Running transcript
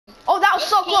was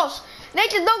so close.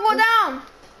 Nathan, don't go down.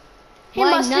 He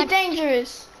Why must not? be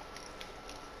dangerous.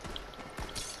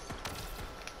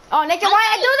 Oh, Nathan, why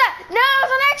did I do that? No, it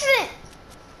was an accident.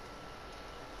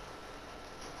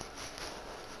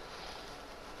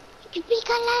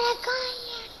 Pica la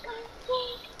cola,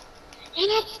 and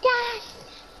it's dust.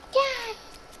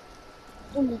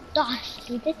 Oh, dust,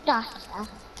 dude, the dust.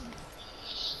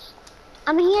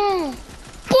 I'm here.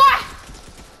 What?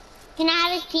 Can I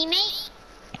have his teammate?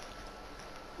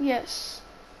 Yes.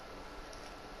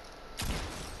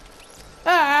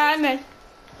 Ah, man.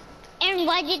 Aaron,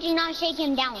 why did you not shake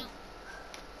him down?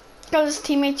 Because his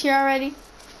teammates here already.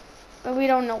 But we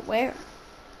don't know where.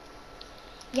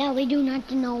 Yeah, we do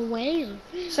not know where.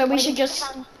 So we should just...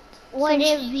 What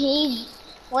if he's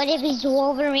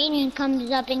Wolverine and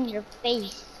comes up in your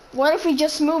face? What if we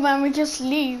just move and we just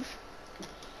leave?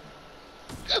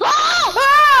 Oh!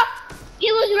 Ah!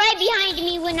 He was right behind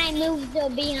me when I moved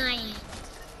behind.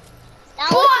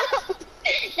 What?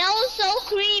 That was so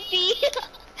creepy.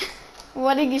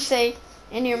 What did you say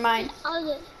in your mind? I was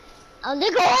like, oh my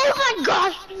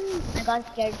gosh. I got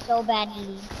scared so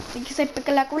badly. Did you say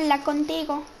pica la cola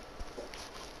contigo?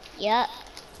 Yep.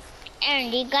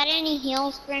 Aaron, do you got any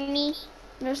heals for me?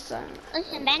 There's some.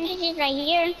 Listen, bandages right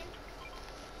here.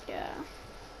 Yeah.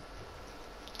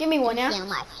 Give me one, yeah? So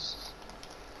much.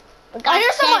 I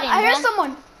hear someone! I hear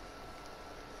someone!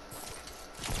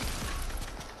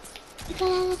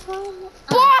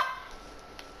 Bah!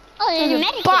 Oh, there's a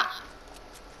medic. Bah!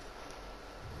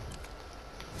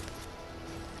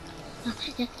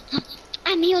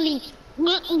 I'm healing. Come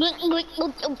on,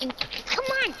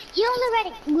 heal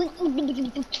already.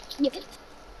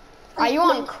 Are you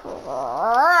on?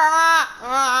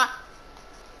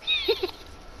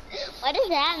 What does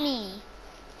that mean?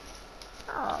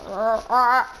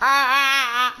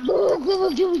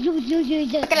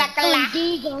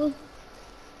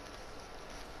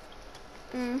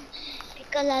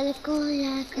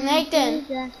 Nathan,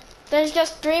 there's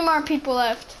just 3 more people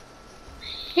left.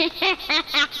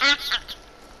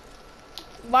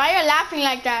 Why are you laughing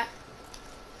like that?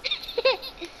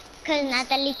 Cause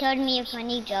Natalie told me a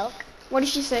funny joke. What did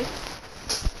she say?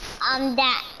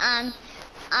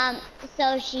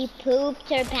 So she pooped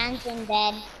her pants in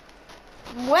bed.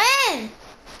 When?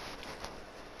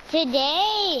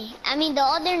 Today. I mean the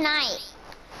other night.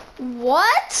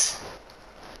 What?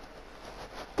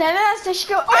 Then she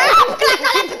go.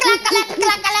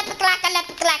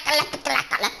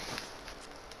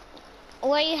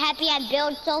 Were you happy I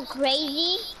built so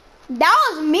crazy? That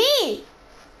was me.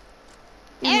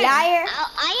 Aaron, Liar.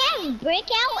 I have brick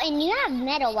out and you have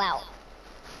metal out.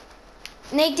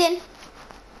 Nathan,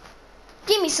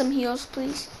 give me some heals,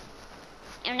 please.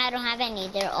 And I don't have any.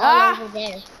 They're all over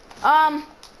there.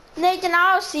 Nathan,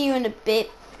 I'll see you in a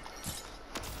bit.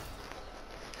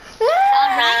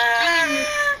 Alright.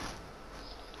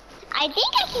 I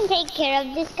think I can take care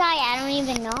of this guy. I don't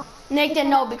even know. Nathan,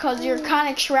 no, because you're kind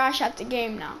of trash at the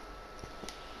game now.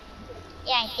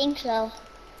 Yeah, I think so.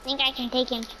 I think I can take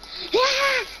him.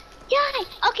 Die!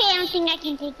 Okay, I don't think I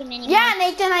can take him anymore. Yeah,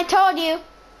 Nathan, I told you.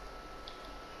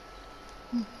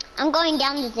 I'm going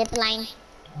down the zip line.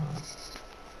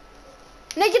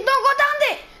 Nathan, don't go down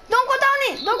there. Don't go down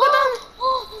it. Don't go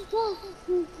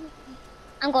down.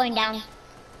 I'm going down.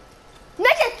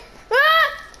 Nathan! Ah!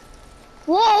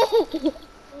 Whoa!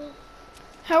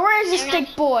 Where is this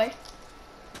thick boy?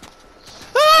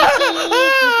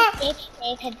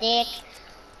 Take a dick.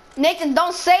 Nathan,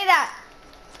 don't say that.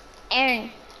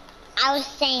 Aaron, I was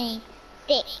saying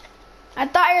dick. I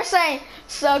thought you were saying,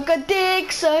 suck a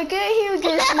dick, suck a huge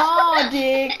and small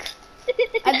dick.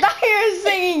 I thought you were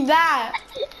singing that.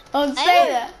 Don't say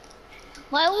that.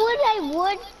 Why would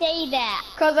I say that?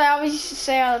 Because I always used to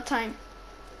say it all the time.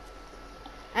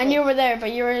 And you were there,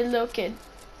 but you were a little kid.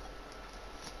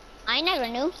 I never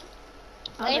knew.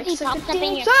 I What was if he like, pops up in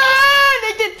your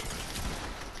Nathan!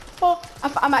 Oh,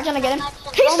 I'm not gonna get him.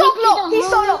 He's so low. He's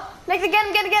so low. Nathan, get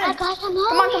him.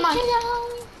 Come on.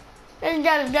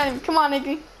 Get him. Come on,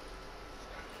 Nathan.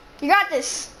 You got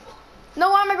this.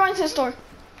 No, why am I going to the store?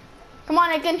 Come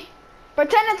on, Nathan.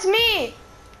 Pretend it's me.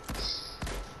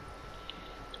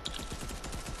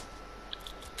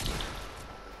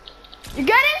 You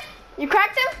got him? You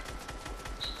cracked him?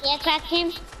 Yeah, cracked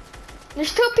him.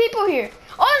 There's 2 people here.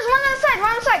 Oh, there's one on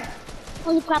the side.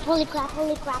 Holy crap.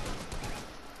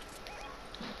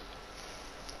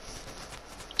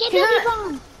 Get the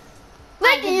bomb.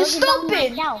 Nathan, you're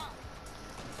stupid.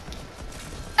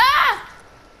 Ah!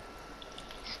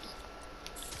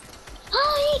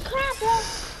 Holy crap, bro.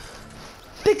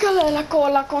 Pícale la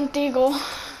cola contigo.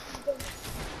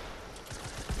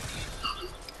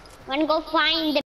 Wanna go find the